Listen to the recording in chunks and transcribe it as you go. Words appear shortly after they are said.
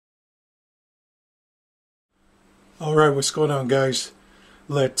Alright, what's going on, guys?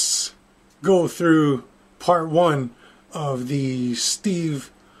 Let's go through part one of the Steve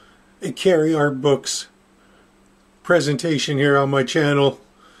and Kyary art books presentation here on my channel.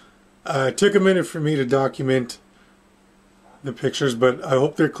 It took a minute for me to document the pictures, but I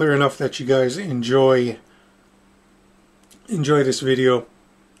hope they're clear enough that you guys enjoy this video.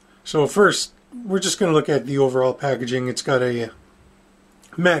 So first, we're just going to look at the overall packaging. It's got a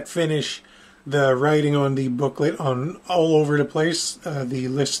matte finish. The writing on the booklet on all over the place, the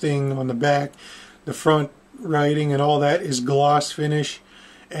listing on the back, the front writing and all that is gloss finish.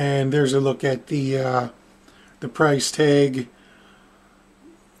 And there's a look at the price tag,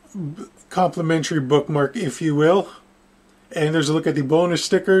 complimentary bookmark, if you will. And there's a look at the bonus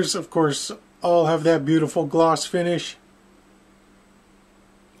stickers. Of course, all have that beautiful gloss finish.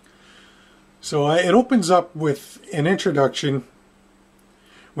 So it opens up with an introduction,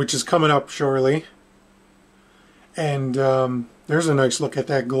 which is coming up shortly, and there's a nice look at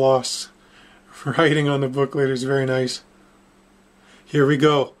that gloss writing on the booklet. Is very nice. Here we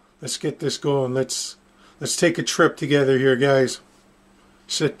go. Let's get this going. Let's take a trip together here, guys.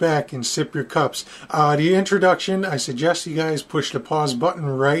 Sit back and sip your cups. The introduction, I suggest you guys push the pause button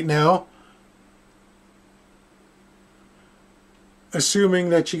right now, assuming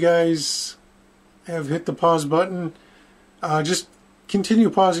that you guys have hit the pause button. Just continue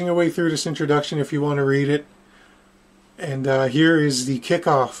pausing your way through this introduction if you want to read it. And here is the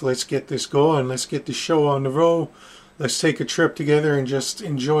kickoff. Let's get this going. Let's get the show on the road. Let's take a trip together and just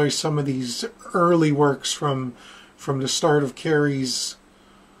enjoy some of these early works from the start of Kyary's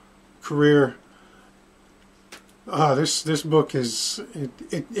career. This book is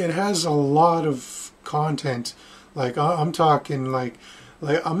it has a lot of content. Like I'm talking like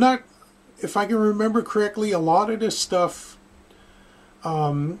I'm not, if I can remember correctly, a lot of this stuff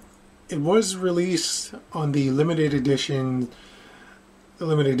it was released on the limited edition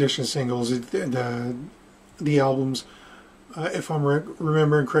singles, the albums, if I'm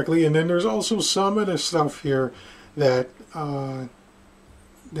remembering correctly. And then there's also some of the stuff here that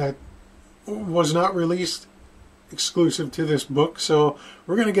that was not released exclusive to this book. So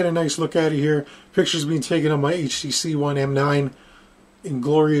we're going to get a nice look at it here. Pictures being taken on my HTC M9 in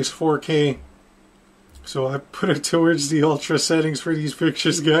glorious 4K. So I put it towards the ultra settings for these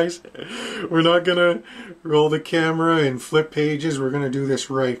pictures, guys. We're not going to roll the camera and flip pages. We're going to do this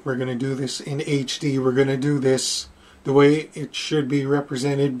right. We're going to do this in HD. We're going to do this the way it should be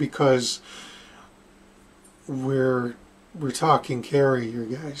represented, because we're talking Kyary here,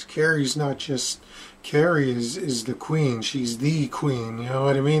 guys. Kyary's not just... Kyary is the queen. She's the queen. You know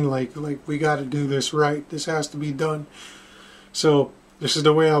what I mean? Like we got to do this right. This has to be done. So this is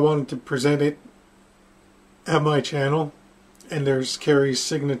the way I wanted to present it at my channel. And there's Kyary's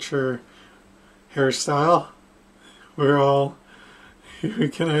signature hairstyle. We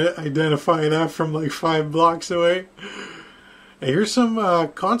can identify that from like 5 blocks away. And here's some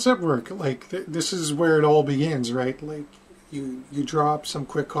concept work. Like this is where it all begins, right? Like you drop some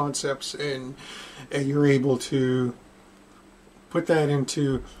quick concepts and you're able to put that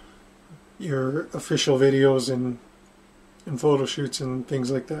into your official videos and photo shoots and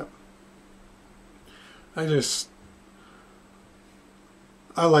things like that. I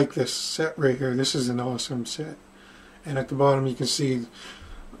like this set right here. This is an awesome set. And at the bottom you can see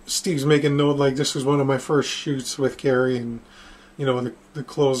Steve's making note like this was one of my first shoots with Kyary, and you know, the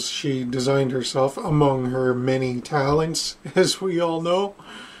clothes she designed herself among her many talents, as we all know.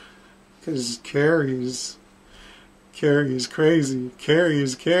 Because Kyary is crazy. Kyary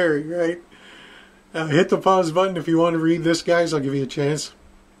is Kyary, right? Hit the pause button if you want to read this, guys. I'll give you a chance.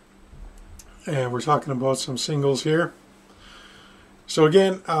 And we're talking about some singles here. So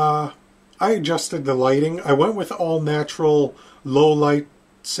again, I adjusted the lighting. I went with all natural low light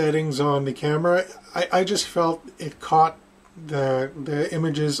settings on the camera. I just felt it caught the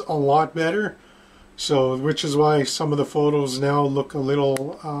images a lot better. So, which is why some of the photos now look a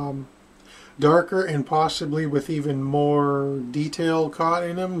little darker and possibly with even more detail caught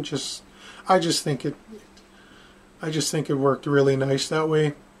in them. I just think it worked really nice that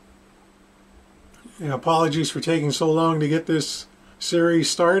way. And apologies for taking so long to get this series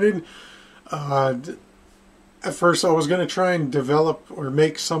started. At first I was going to try and develop or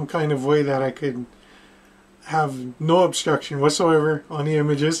make some kind of way that I could have no obstruction whatsoever on the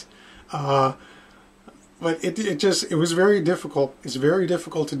images. But it was very difficult. It's very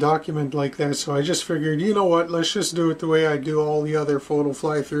difficult to document like that, so I just figured, you know what, let's just do it the way I do all the other photo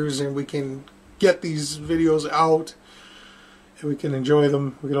fly-throughs, and we can get these videos out and we can enjoy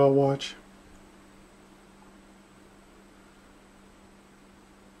them. We can all watch.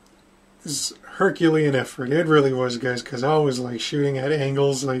 was Herculean effort. It really was, guys, because I was like shooting at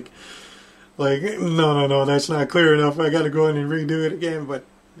angles like no, that's not clear enough. I got to go in and redo it again. But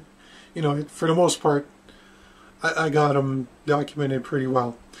you know, for the most part, I got them documented pretty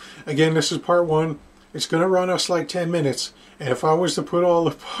well. Again, this is part one. It's going to run us like 10 minutes. And if I was to put all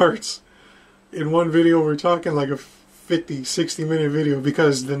the parts in one video, we're talking like a 50, 60-minute video,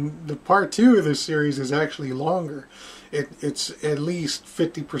 because the part two of this series is actually longer. It's at least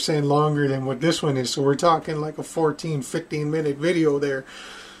 50% longer than what this one is. So we're talking like a 14, 15-minute video there.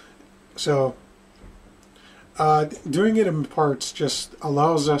 So doing it in parts just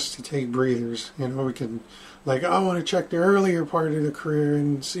allows us to take breathers. You know, we can, like, I want to check the earlier part of the career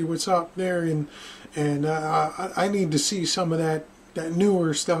and see what's up there, and I need to see some of that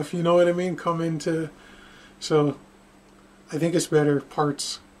newer stuff, you know what I mean, come into. So I think it's better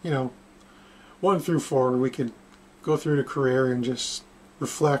parts, you know, 1 through 4. We could go through the career and just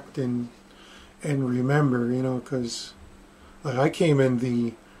reflect and remember, you know, because like I came in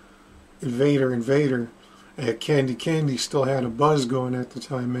the Invader, and Candy still had a buzz going at the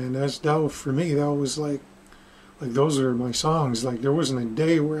time, man. That for me, that was like those are my songs. Like, there wasn't a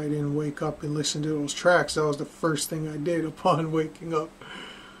day where I didn't wake up and listen to those tracks. That was the first thing I did upon waking up.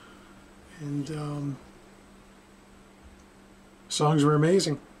 And songs were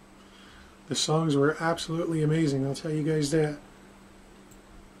amazing. The songs were absolutely amazing, I'll tell you guys that.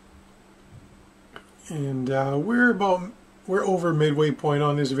 And we're over midway point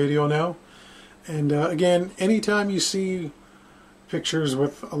on this video now. And again, anytime you see pictures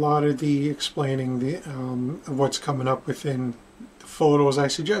with a lot of the explaining of what's coming up within the photos, I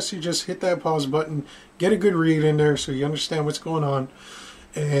suggest you just hit that pause button, get a good read in there so you understand what's going on,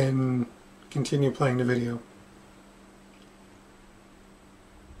 and continue playing the video.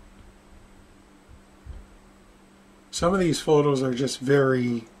 Some of these photos are just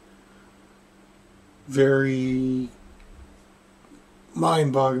very, very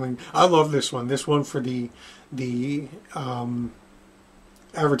mind-boggling. I love this one. This one for the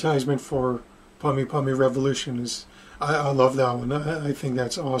advertisement for Pamyu Pamyu Revolution is. I love that one. I think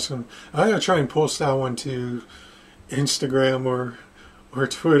that's awesome. I'm gonna try and post that one to Instagram or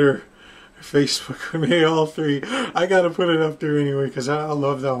Twitter, or Facebook, or maybe all three. I gotta put it up there anyway because I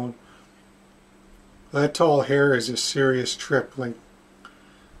love that one. That tall hair is a serious trip. Like,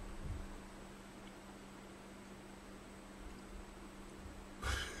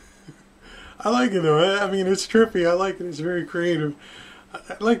 I like it though. I mean, it's trippy. I like it. It's very creative.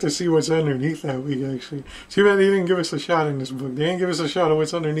 I'd like to see what's underneath that wig, actually. Too bad they didn't give us a shot in this book. They didn't give us a shot of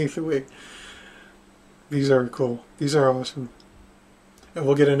what's underneath the wig. These are cool. These are awesome. And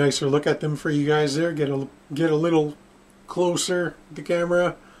we'll get a nicer look at them for you guys there. Get a little closer with the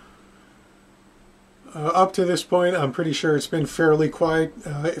camera. Up to this point, I'm pretty sure it's been fairly quiet.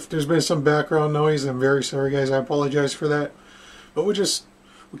 If there's been some background noise, I'm very sorry, guys. I apologize for that. But we'll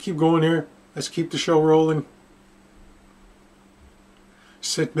keep going here. Let's keep the show rolling.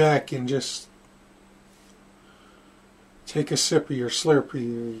 Sit back and just take a sip of your Slurpee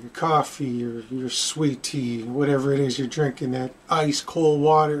or your coffee or your sweet tea, whatever it is you're drinking, that ice cold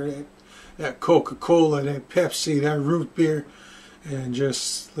water, that Coca-Cola, that Pepsi, that root beer, and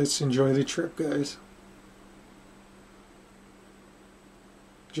just let's enjoy the trip, guys.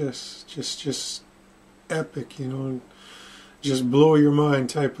 Just epic, you know, just blow your mind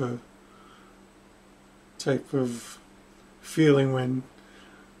type of feeling when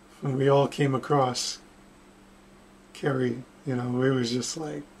we all came across Kyary. You know, it was just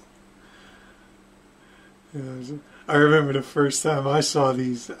like, you know, I remember the first time I saw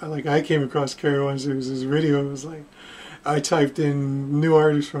these, like, I came across Kyary once. It was this video. It was like, I typed in new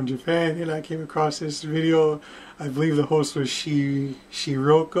artists from Japan, and I came across this video. I believe the host was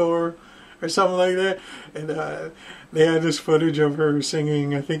Shiroko or something like that, and they had this footage of her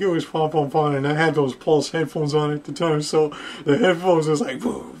singing. I think it was Pom Pom Pom, and I had those Pulse headphones on at the time, so the headphones was like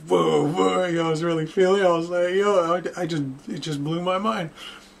whoa, whoa, whoa. You know, I was really feeling it. I was like, yo, it just blew my mind.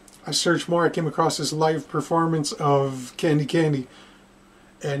 I searched more. I came across this live performance of Candy,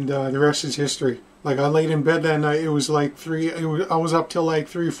 and the rest is history. Like, I laid in bed that night. It was like I was up till like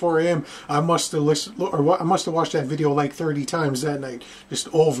 3 or 4 a.m. I must have watched that video like 30 times that night, just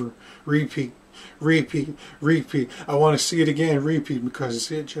over, repeat. I want to see it again, repeat, because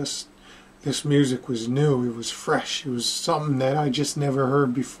this music was new. It was fresh. It was something that I just never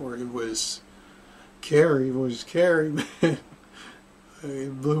heard before. It was Kyary. It was Kyary, man.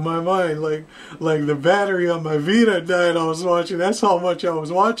 It blew my mind. Like the battery on my Vita died. I was watching. That's how much I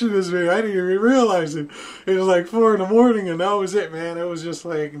was watching this video. I didn't even realize it. It was like 4 in the morning, and that was it, man. It was just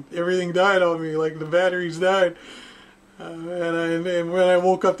like everything died on me. Like the batteries died. And when I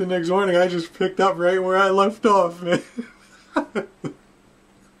woke up the next morning, I just picked up right where I left off, man.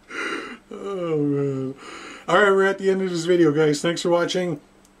 Oh, man. Alright, we're at the end of this video, guys. Thanks for watching.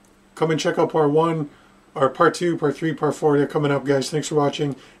 Come and check out part 1, or part 2, part 3, part 4. They're coming up, guys. Thanks for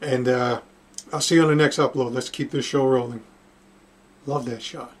watching. And I'll see you on the next upload. Let's keep this show rolling. Love that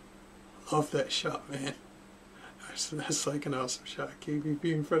shot. Love that shot, man. That's like an awesome shot. KPP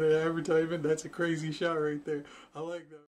in front of the advertisement. That's a crazy shot right there. I like that.